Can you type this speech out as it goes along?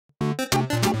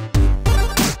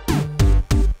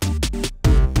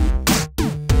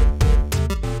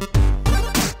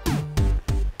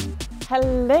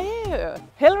Hello,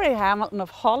 Hilary Hamilton of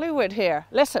Hollywood here.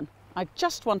 Listen, I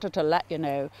just wanted to let you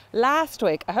know, last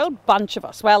week a whole bunch of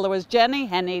us, well there was Jenny,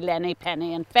 Henny, Lenny,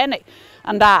 Penny and Fenny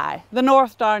and I, the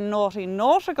North Down Naughty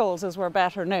Nauticals as we're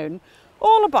better known,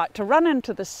 all about to run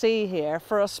into the sea here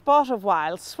for a spot of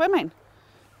wild swimming.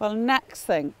 Well, next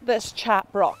thing, this chap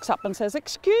rocks up and says,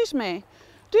 "Excuse me,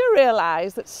 do you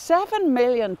realise that 7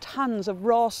 million tonnes of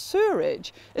raw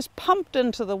sewage is pumped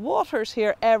into the waters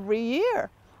here every year?"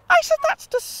 I said, "That's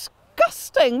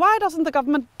disgusting. Why doesn't the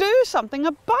government do something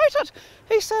about it?"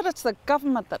 He said, "It's the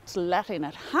government that's letting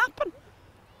it happen."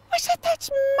 I said, "That's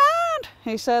mad."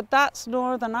 He said, "That's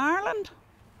Northern Ireland."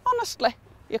 Honestly,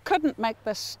 you couldn't make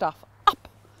this stuff up.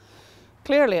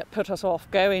 Clearly it put us off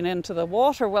going into the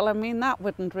water. Well, I mean, that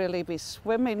wouldn't really be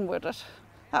swimming, would it?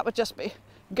 That would just be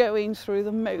going through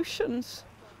the motions.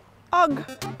 Ugh.